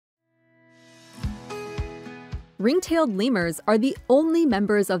Ring-tailed lemurs are the only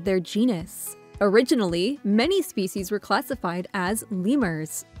members of their genus. Originally, many species were classified as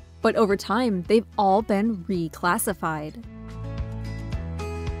lemurs, but over time, they've all been reclassified.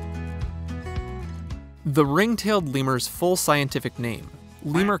 The ring-tailed lemur's full scientific name,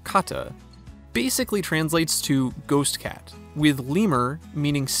 Lemur cata, basically translates to ghost cat, with lemur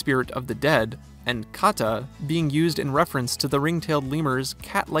meaning spirit of the dead, and cata being used in reference to the ring-tailed lemur's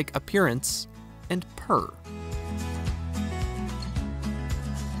cat-like appearance and purr.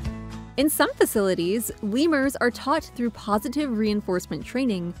 In some facilities, lemurs are taught through positive reinforcement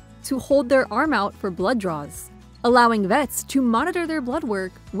training to hold their arm out for blood draws, allowing vets to monitor their blood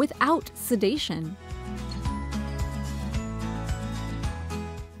work without sedation.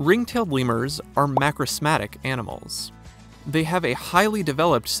 Ring-tailed lemurs are macrosmatic animals. They have a highly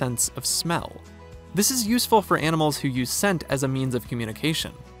developed sense of smell. This is useful for animals who use scent as a means of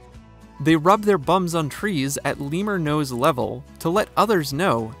communication. They rub their bums on trees at lemur nose level to let others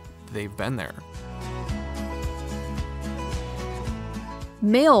know they've been there.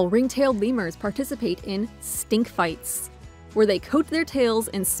 Male ring-tailed lemurs participate in stink fights, where they coat their tails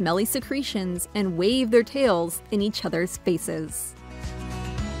in smelly secretions and wave their tails in each other's faces.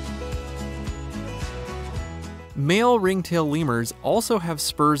 Male ring-tailed lemurs also have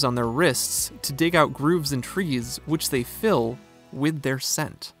spurs on their wrists to dig out grooves in trees, which they fill with their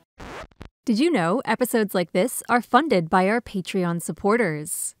scent. Did you know episodes like this are funded by our Patreon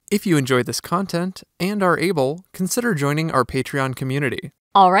supporters? If you enjoy this content and are able, consider joining our Patreon community.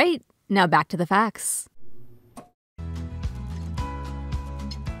 All right, now back to the facts.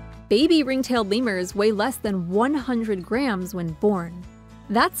 Baby ring-tailed lemurs weigh less than 100 grams when born.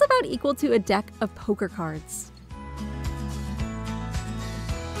 That's about equal to a deck of poker cards.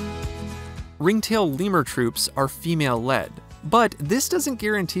 Ring-tailed lemur troops are female-led, but this doesn't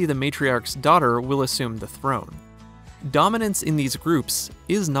guarantee the matriarch's daughter will assume the throne. Dominance in these groups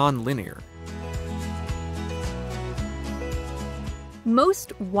is non-linear.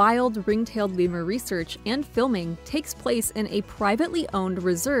 Most wild ring-tailed lemur research and filming takes place in a privately owned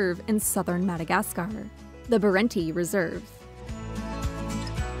reserve in southern Madagascar, the Berenty Reserve.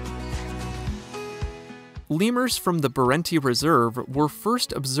 Lemurs from the Berenty Reserve were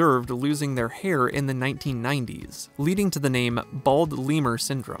first observed losing their hair in the 1990s, leading to the name bald lemur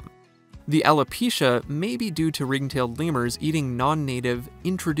syndrome. The alopecia may be due to ring-tailed lemurs eating non-native,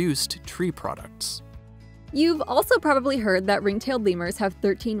 introduced tree products. You've also probably heard that ring-tailed lemurs have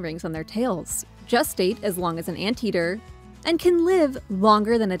 13 rings on their tails, gestate as long as an anteater, and can live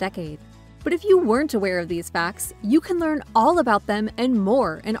longer than a decade. But if you weren't aware of these facts, you can learn all about them and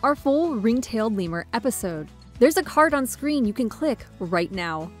more in our full ring-tailed lemur episode. There's a card on screen you can click right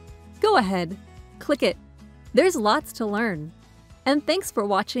now. Go ahead, click it. There's lots to learn. And thanks for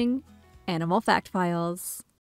watching Animal Fact Files.